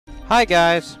Hi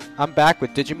guys, I'm back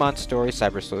with Digimon Story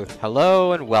Cyber Sleuth.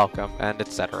 Hello and welcome, and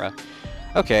etc.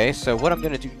 Okay, so what I'm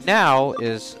going to do now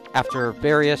is, after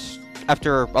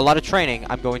a lot of training,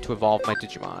 I'm going to evolve my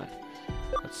Digimon.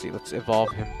 Let's see, let's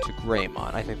evolve him to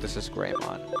Greymon. I think this is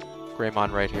Greymon.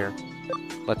 Greymon right here.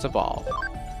 Let's evolve.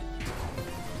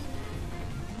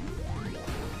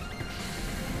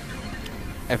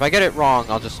 If I get it wrong,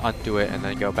 I'll just undo it and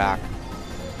then go back.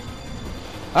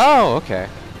 Oh, okay.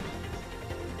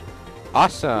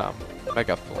 Awesome.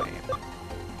 Mega Flame.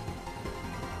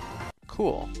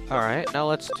 Cool. Alright, now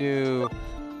let's do...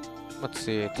 Let's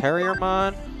see,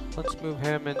 Terriermon. Let's move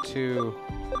him into...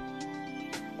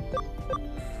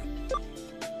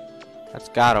 That's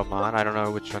Gatomon. I don't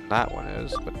know which one that one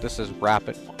is, but this is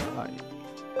Rapid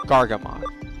Gargamon.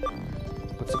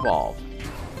 Let's evolve.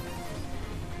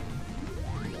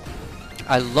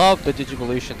 I love the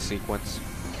Digivolution sequence.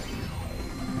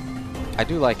 I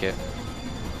do like it.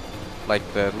 Like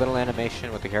the little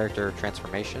animation with the character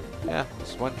transformation. Yeah,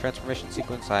 this one transformation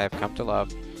sequence I have come to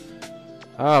love.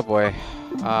 Oh boy.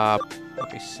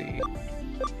 Let me see.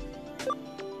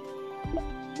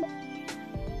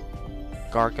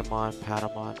 Gargamon,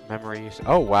 Patamon, memory use.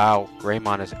 Oh wow,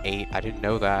 Greymon is 8. I didn't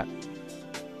know that.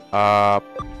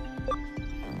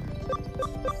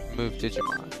 Move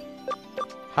Digimon.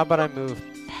 How about I move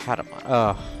Patamon?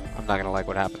 Oh, I'm not gonna like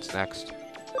what happens next.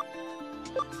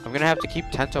 I'm gonna have to keep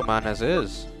Tentomon as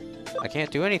is. I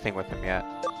can't do anything with him yet.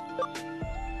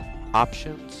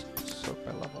 Options. Sort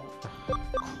by level.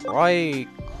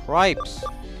 Cripes.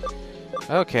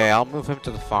 Okay, I'll move him to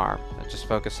the farm and just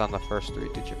focus on the first 3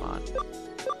 Digimon.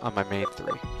 On my main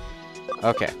 3.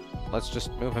 Okay, let's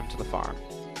just move him to the farm.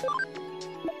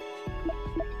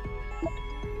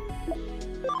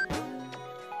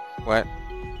 What?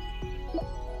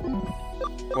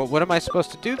 Well, what am I supposed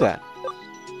to do then?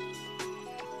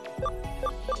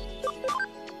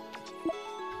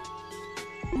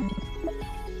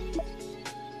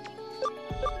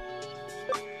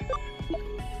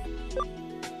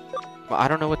 Well, I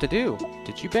don't know what to do.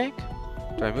 Digibank?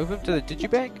 Do I move him to the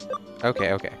Digibank?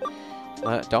 Okay, okay.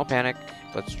 Don't panic.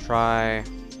 Let's try...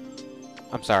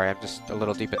 I'm sorry, I'm just a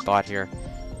little deep in thought here.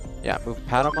 Yeah, move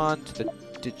Patamon to the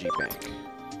Digibank.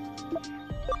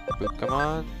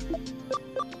 Bukamon.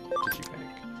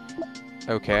 Digibank.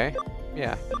 Okay,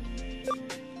 yeah.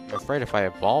 I'm afraid if I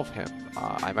evolve him,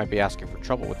 I might be asking for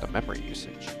trouble with the memory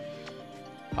usage.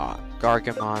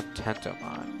 Gargamon,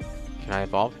 Tentomon. Can I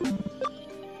evolve him?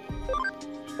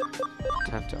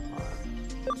 Tentomon.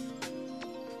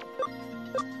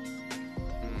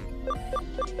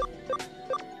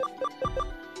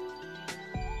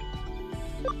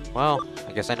 Well,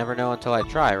 I guess I never know until I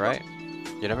try, right?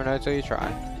 You never know until you try.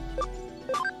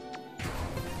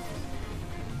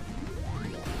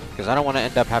 Because I don't want to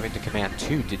end up having to command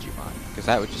 2 Digimon, because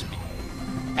that would just be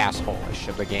asshole-ish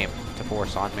of the game to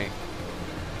force on me.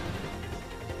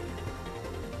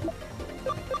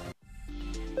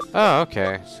 Oh,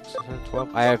 okay. 6, 7,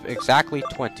 12. I have exactly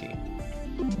 20.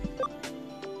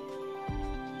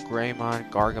 Greymon,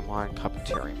 Gargamon,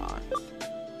 Terriermon.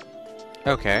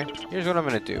 Okay, here's what I'm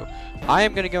going to do. I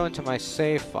am going to go into my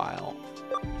save file.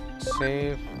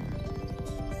 Save.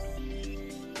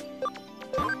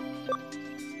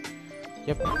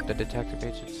 Yep, the detective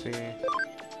agency.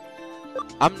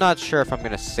 I'm not sure if I'm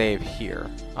going to save here.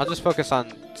 I'll just focus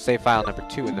on save file number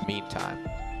 2 in the meantime.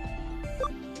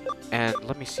 And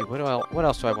let me see, what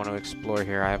else do I want to explore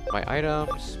here? I have my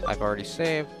items. I've already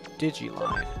saved.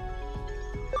 Digiline.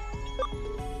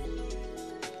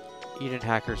 Eden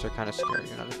hackers are kind of scary.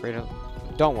 You're not afraid of them?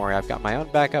 Don't worry, I've got my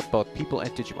own backup, both people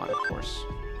and Digimon, of course.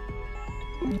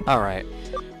 Alright.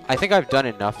 I think I've done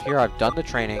enough here. I've done the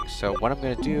training, so what I'm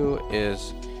going to do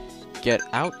is get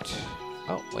out...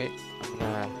 Oh, wait. I'm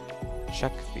going to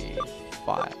check the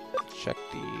file. Check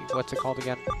the... What's it called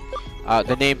again?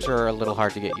 The names are a little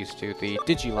hard to get used to. The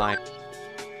Digiline.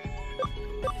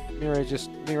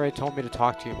 Mirai told me to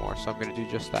talk to you more, so I'm going to do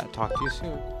just that. Talk to you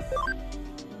soon.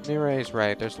 Mirai's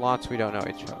right. There's lots we don't know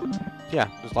each other. Yeah,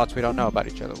 there's lots we don't know about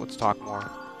each other. Let's talk more.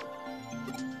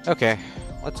 Okay,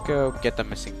 let's go get the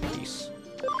missing piece.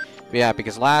 But yeah,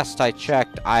 because last I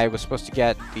checked, I was supposed to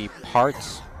get the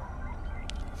parts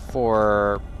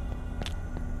for...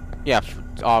 Yeah,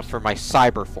 for my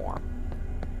cyber form.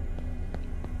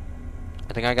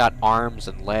 I think I got arms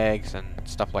and legs and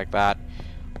stuff like that.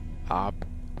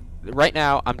 Right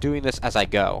now, I'm doing this as I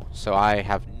go, so I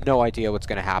have no idea what's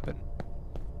going to happen.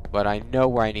 But I know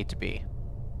where I need to be.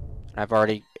 And I've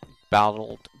already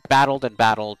battled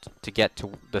to get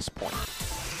to this point.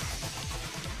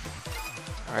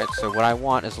 Alright, so what I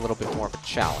want is a little bit more of a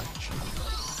challenge.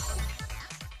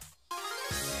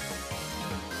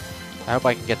 I hope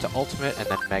I can get to Ultimate and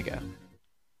then Mega.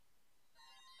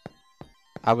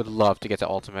 I would love to get to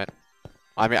Ultimate.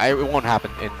 I mean, it won't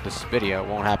happen in this video. It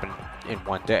won't happen in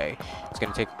one day. It's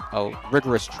going to take a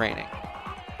rigorous training.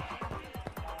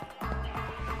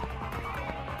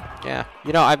 Yeah,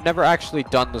 you know, I've never actually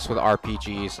done this with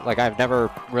RPGs. Like, I've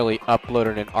never really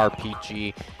uploaded an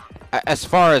RPG, as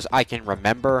far as I can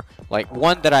remember, like,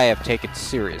 one that I have taken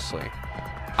seriously.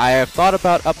 I have thought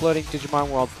about uploading Digimon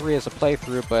World 3 as a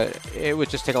playthrough, but it would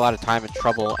just take a lot of time and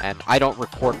trouble, and I don't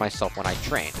record myself when I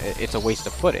train. It's a waste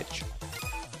of footage.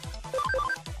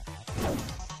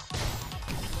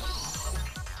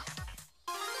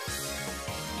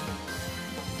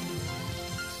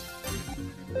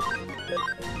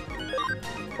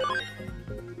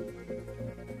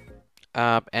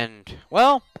 And,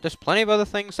 well, there's plenty of other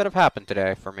things that have happened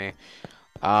today for me.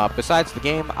 Besides the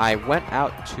game, I went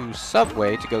out to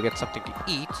Subway to go get something to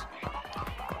eat,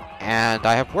 and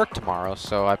I have work tomorrow,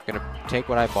 so I'm going to take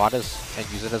what I bought and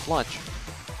use it as lunch.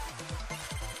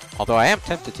 Although I am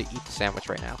tempted to eat the sandwich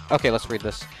right now. Okay, let's read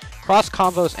this. Cross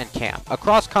combos and cam. A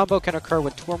cross combo can occur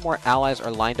when 2 or more allies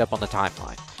are lined up on the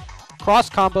timeline.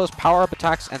 Cross combos, power-up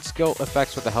attacks, and skill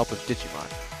effects with the help of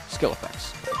Digimon. Skill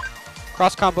effects.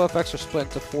 Cross combo effects are split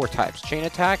into 4 types. Chain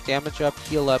attack, damage up,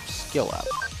 heal up, skill up.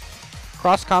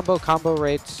 Cross combo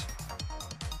occurrence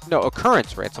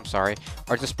rates,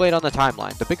 are displayed on the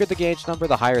timeline. The bigger the gauge number,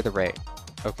 the higher the rate.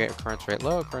 Okay, occurrence rate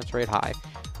low, occurrence rate high.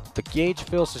 The gauge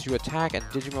fills as you attack, and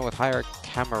Digimon with higher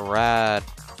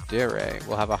camaraderie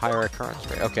will have a higher occurrence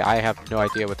rate. Okay, I have no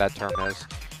idea what that term is.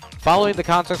 Following the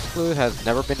context clue has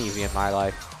never been easy in my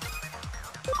life.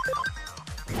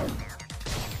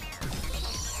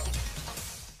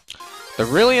 The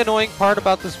really annoying part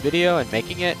about this video and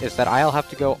making it is that I'll have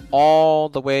to go all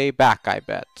the way back, I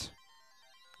bet.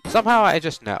 Somehow I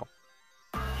just know.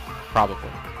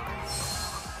 Probably.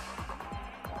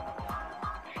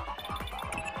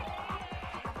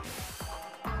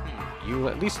 You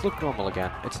at least look normal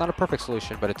again. It's not a perfect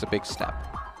solution, but it's a big step.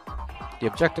 The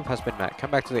objective has been met.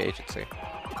 Come back to the agency.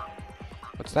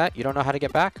 What's that? You don't know how to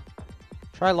get back?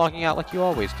 Try logging out like you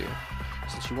always do.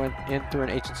 Since you went in through an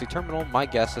agency terminal, my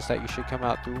guess is that you should come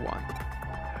out through one.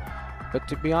 But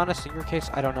to be honest, in your case,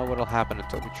 I don't know what'll happen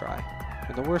until we try.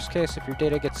 In the worst case, if your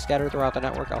data gets scattered throughout the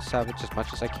network, I'll salvage as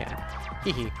much as I can.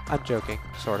 Hehe, I'm joking.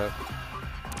 Sort of.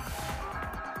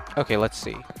 Okay, let's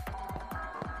see.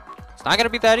 It's not gonna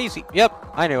be that easy.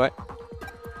 Yep, I knew it.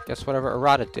 Guess whatever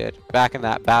Arata did back in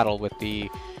that battle with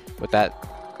that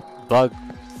bug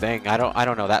thing. I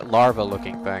don't know, that larva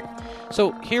looking thing.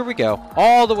 So here we go,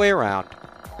 all the way around.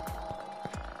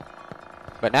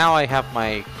 But now I have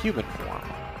my human form.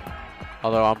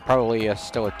 Although I'm probably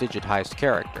still a digitized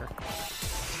character.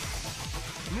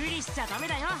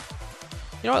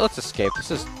 You know what, let's escape.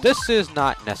 This is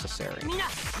not necessary.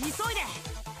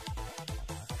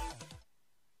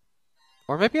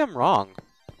 Or maybe I'm wrong.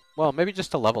 Well, maybe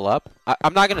just to level up.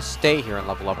 I'm not gonna stay here and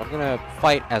level up. I'm gonna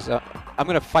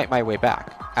fight my way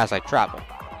back as I travel.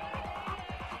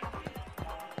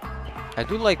 I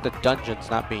do like the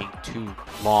dungeons not being too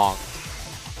long.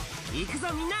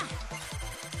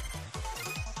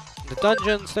 The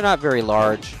dungeons, they're not very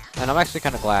large, and I'm actually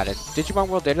kind of glad. In Digimon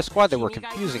World Data Squad, they were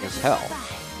confusing as hell.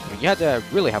 I mean, you had to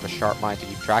really have a sharp mind to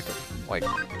keep track of, like,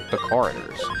 the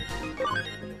corridors.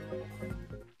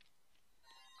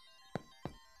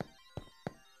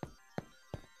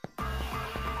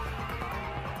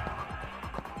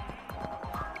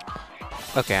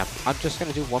 Okay, I'm just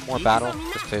gonna do one more battle,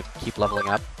 just to keep leveling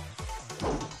up.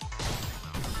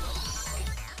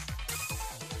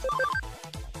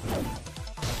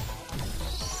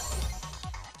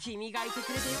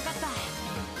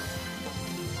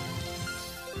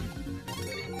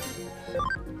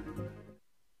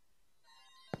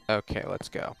 Okay, let's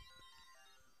go.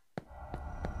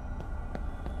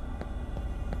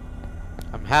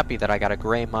 I'm happy that I got a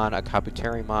Greymon, a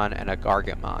Kabuterimon, and a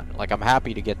Garganmon. Like, I'm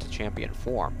happy to get to champion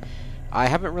form. I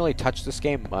haven't really touched this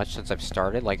game much since I've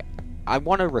started. Like, I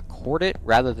want to record it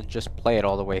rather than just play it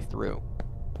all the way through.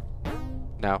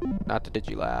 No, not the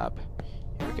Digilab.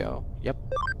 Here we go. Yep.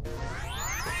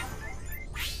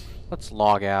 Let's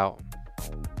log out.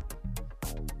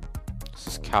 This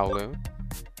is Kowloon.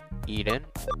 Eden.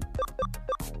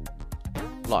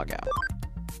 Log out.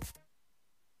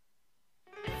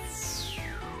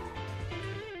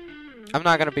 I'm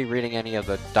not going to be reading any of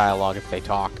the dialogue if they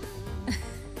talk.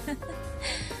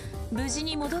 無事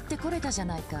に戻ってこれたじゃ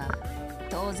ないか。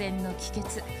当然の帰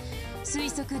結、推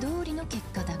測通りの結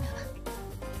果だが。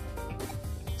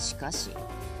しかし、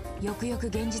よくよく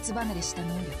現実離れした能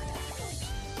力だ。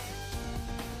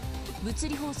物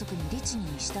理法則の律儀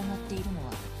に従っているの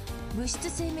は物質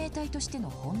生命体としての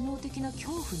本能的な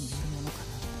恐怖によるものか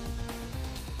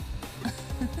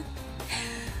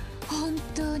な。本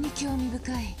当に興味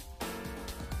深い。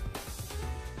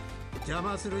邪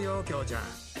魔するよ、京ちゃん。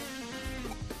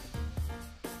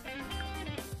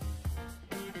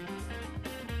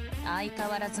相変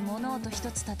わらず物音一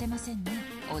つ立てませんね、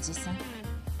おじさん。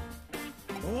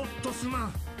おっとすま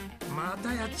ん、ま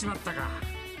たやっちまったか。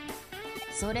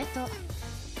それと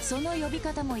その呼び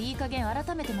方もいい加減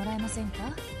改めてもらえませんか。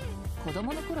子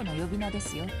供の頃の呼び名で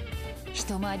すよ。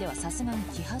人前ではさすがに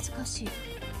気恥ずかしい。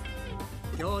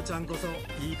京ちゃんこそ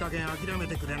いい加減諦め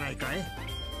てくれないかい。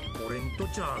俺にと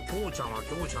っちゃ京ちゃんは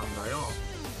京ちゃんだよ。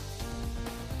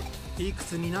いく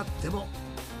つになっても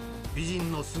美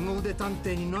人の凄腕探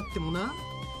偵になってもな。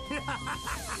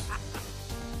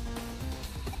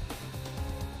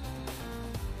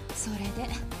それで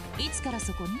いつから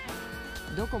そこに？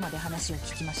どこまで話を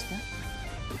聞きました？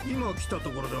今来たと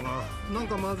ころだが、なん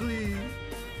かまずい。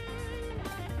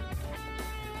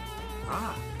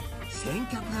ああ、先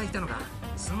客がいたのか。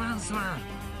すまんすまん。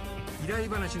依頼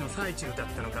話の最中だっ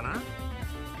たのかな。い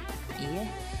え、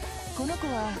この子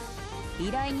は依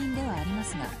頼人ではありま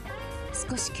すが、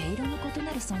少し毛色の異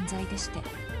なる存在でして。ほ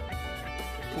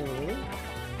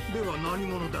う、では何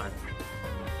者だい。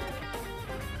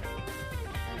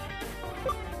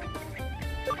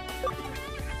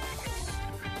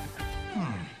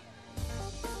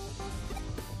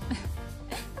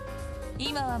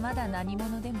今はまだ何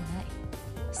者でもない、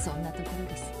そんなところ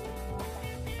です。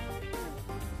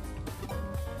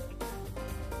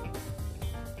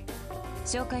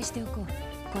紹介しておこう。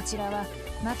こちらは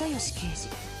又吉刑事。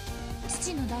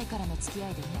父の代からの付き合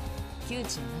いでね、旧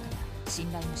知の中だ。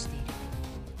信頼もしている。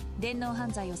電脳犯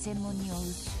罪を専門に追う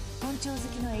本庁好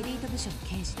きのエリート部署の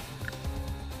刑事だよ。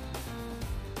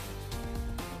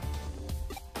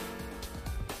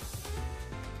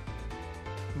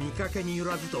見かけによ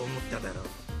らずと思っただろう。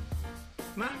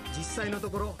まあ実際のと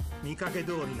ころ見かけ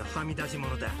通りのはみ出し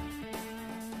者だ。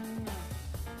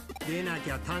でな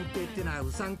きゃ探偵ってのは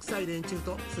うさんくさい連中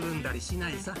とつるんだりしな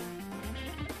いさ。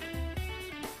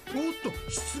おっと、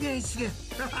失言失言。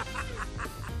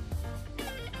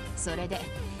それで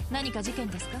何か事件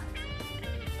ですか？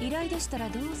依頼でしたら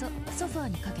どうぞソファー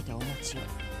にかけてお持ちを。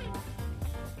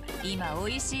今お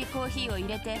いしいコーヒーを入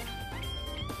れて。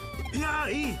いや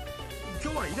いい、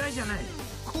今日は依頼じゃない。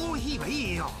コーヒーは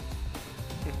いいよ。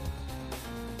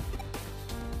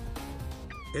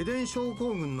エデン症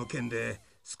候群の件で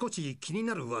少し気に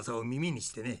なる噂を耳にし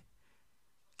てね。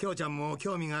京ちゃんも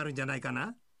興味があるんじゃないか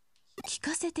な。聞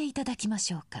かせていただきま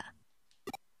しょうか。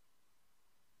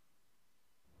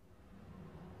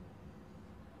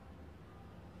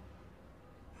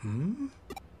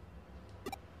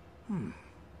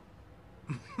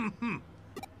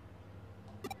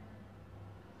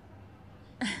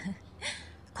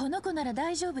この子なら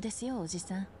大丈夫ですよ、おじ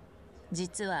さん。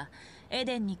実はエ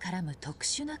デンに絡む特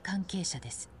殊な関係者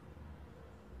です。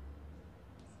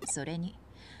それに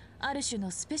ある種の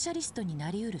スペシャリストに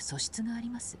なりうる素質があり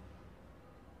ます。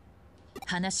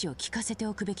話を聞かせて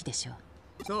おくべきでしょう。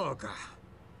そうか、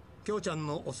京ちゃん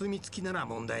のお墨付きなら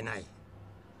問題ない。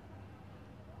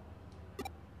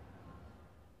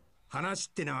話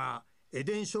ってのはエ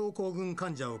デン症候群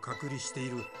患者を隔離してい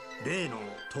る例の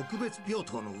特別病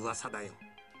棟の噂だよ。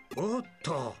おっ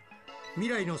と、未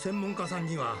来の専門家さん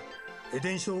にはエ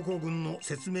デン症候群の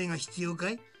説明が必要か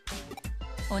い？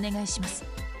お願いします。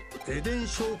エデン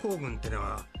症候群っての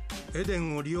はエデ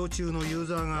ンを利用中のユー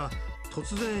ザーが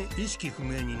突然意識不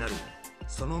明になり、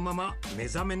そのまま目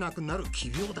覚めなくなる奇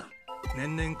病だ。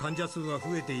年々患者数は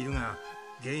増えているが、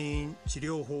原因、治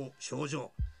療法、症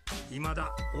状、未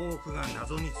だ多くが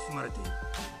謎に包まれている。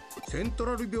セント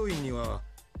ラル病院には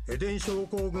エデン症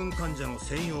候群患者の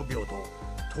専用病棟、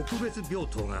特別病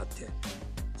棟があって、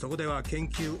そこでは研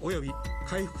究および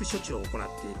回復処置を行ってい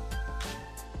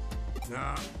る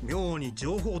が、妙に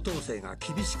情報統制が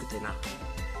厳しくてな。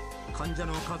患者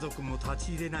の家族も立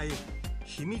ち入れない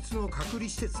秘密の隔離施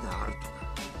設がある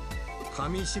とか。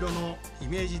上白のイ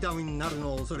メージダウンになる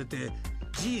のを恐れて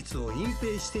事実を隠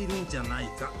蔽しているんじゃない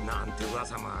かなんて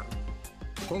噂もある。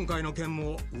今回の件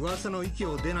も噂の息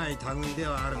を出ない類で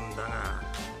はあるんだが、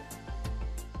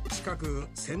近く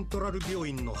セントラル病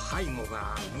院の背後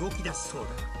が動き出しそう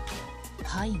だ。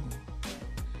背後？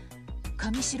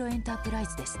上白エンタープライ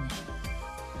ズですね。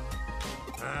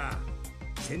あ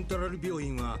あ、セントラル病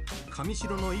院は上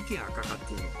白の息がかかっ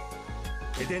ている。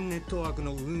エデンネットワーク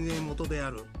の運営元であ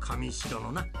る上白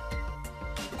のな。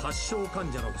発症患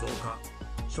者の増加、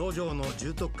症状の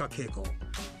重篤化傾向、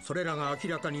それらが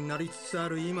明らかになりつつあ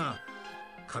る今、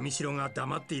上白が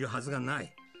黙っているはずがな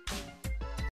い。